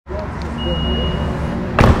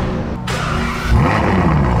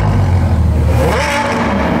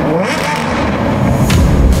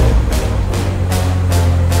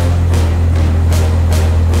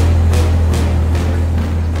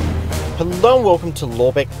and welcome to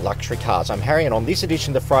Lorbeck Luxury Cars. I'm Harry, and on this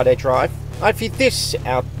edition of the Friday Drive, I fit this,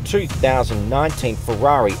 our 2019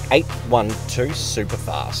 Ferrari 812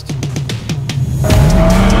 Superfast.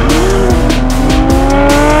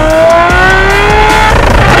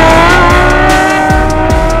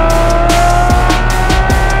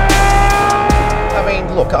 I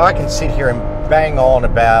mean, look, I can sit here and bang on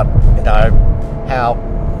about, how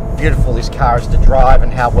beautiful this car is to drive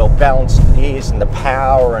and how well balanced it is and the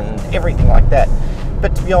power and everything like that.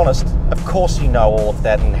 But to be honest, of course you know all of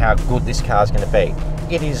that and how good this car is going to be.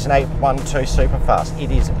 It is an 812 Superfast.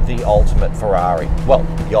 It is the ultimate Ferrari. Well,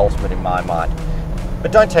 the ultimate in my mind.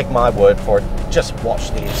 But don't take my word for it, just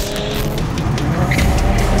watch this.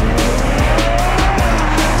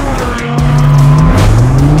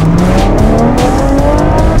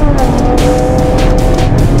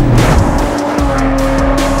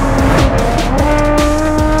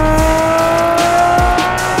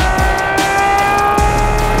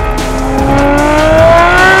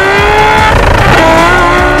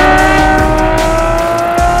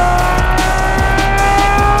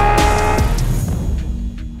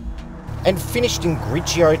 And finished in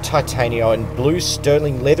Grigio Titanium and blue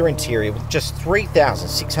sterling leather interior with just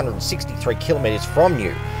 3,663 kilometres from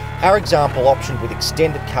new. Our example optioned with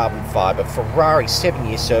extended carbon fibre, Ferrari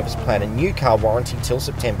 7-year service plan and new car warranty till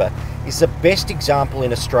September is the best example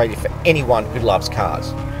in Australia for anyone who loves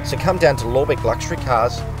cars. So come down to Lorbeck Luxury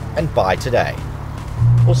Cars and buy today.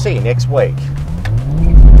 We'll see you next week.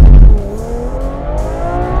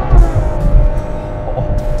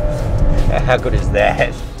 How good is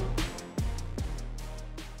that?